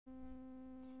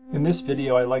In this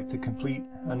video, I like to complete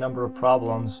a number of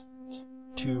problems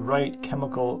to write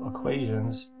chemical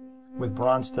equations with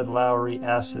Bronsted-Lowry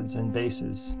acids and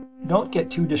bases. Don't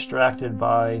get too distracted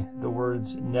by the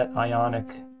words net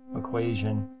ionic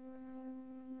equation.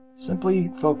 Simply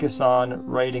focus on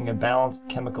writing a balanced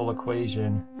chemical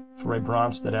equation for a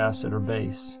Bronsted acid or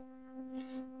base.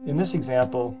 In this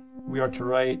example, we are to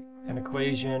write an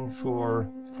equation for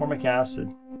formic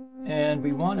acid, and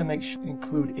we want to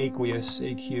include aqueous,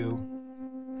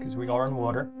 AQ, because we are in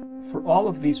water. For all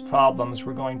of these problems,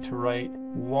 we're going to write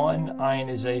one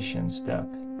ionization step.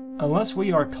 Unless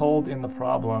we are told in the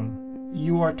problem,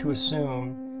 you are to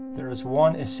assume there is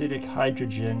one acidic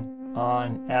hydrogen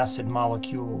on acid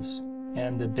molecules,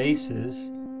 and the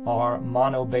bases are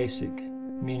monobasic,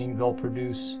 meaning they'll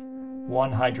produce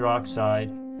one hydroxide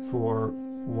for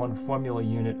one formula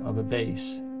unit of a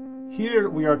base. Here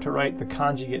we are to write the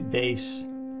conjugate base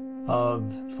of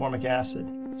formic acid.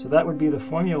 So that would be the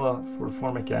formula for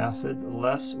formic acid,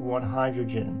 less one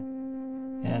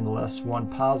hydrogen and less one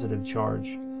positive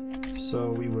charge.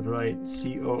 So we would write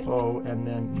COO and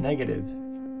then negative,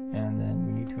 and then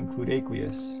we need to include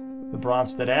aqueous. The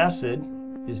Bronsted acid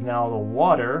is now the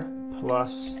water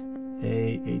plus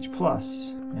a H+,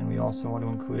 and we also want to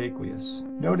include aqueous.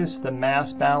 Notice the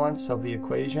mass balance of the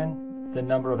equation. The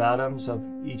number of atoms of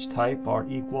each type are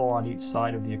equal on each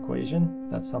side of the equation.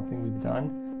 That's something we've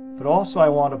done. But also I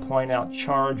want to point out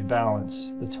charge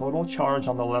balance. The total charge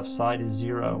on the left side is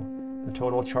 0. The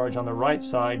total charge on the right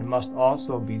side must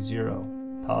also be 0.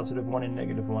 Positive 1 and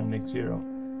negative 1 make 0.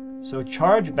 So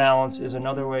charge balance is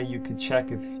another way you could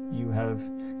check if you have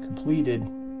completed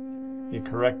a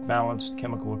correct balanced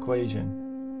chemical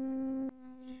equation.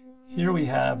 Here we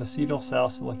have acetyl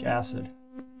salicylic acid.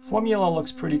 Formula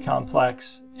looks pretty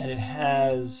complex, and it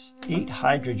has 8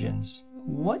 hydrogens.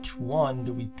 Which one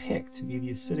do we pick to be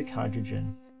the acidic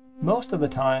hydrogen? Most of the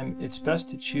time, it's best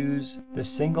to choose the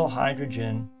single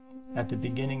hydrogen at the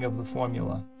beginning of the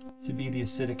formula to be the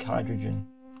acidic hydrogen.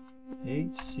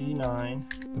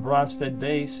 8C9. The Bronsted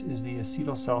base is the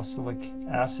acetyl salicylic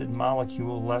acid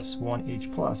molecule less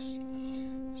 1H+.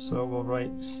 So we'll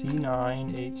write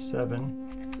C9H7.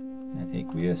 And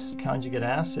aqueous conjugate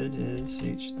acid is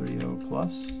H3O+.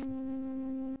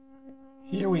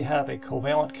 Here we have a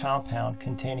covalent compound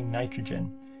containing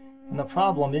nitrogen, and the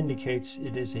problem indicates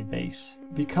it is a base.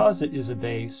 Because it is a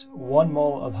base, 1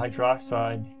 mole of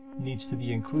hydroxide needs to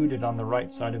be included on the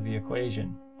right side of the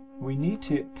equation. We need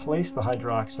to place the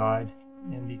hydroxide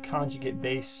in the conjugate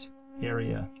base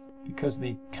area, because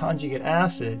the conjugate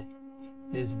acid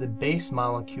is the base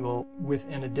molecule with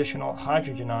an additional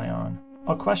hydrogen ion.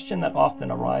 A question that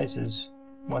often arises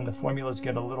when the formulas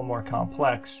get a little more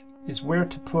complex is where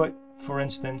to put, for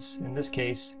instance, in this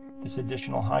case, this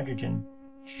additional hydrogen.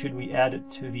 Should we add it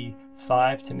to the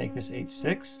 5 to make this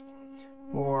H6,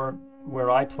 or where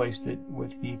I placed it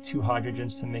with the 2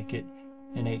 hydrogens to make it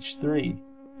an H3?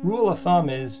 Rule of thumb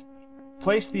is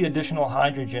place the additional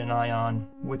hydrogen ion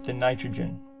with the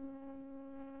nitrogen.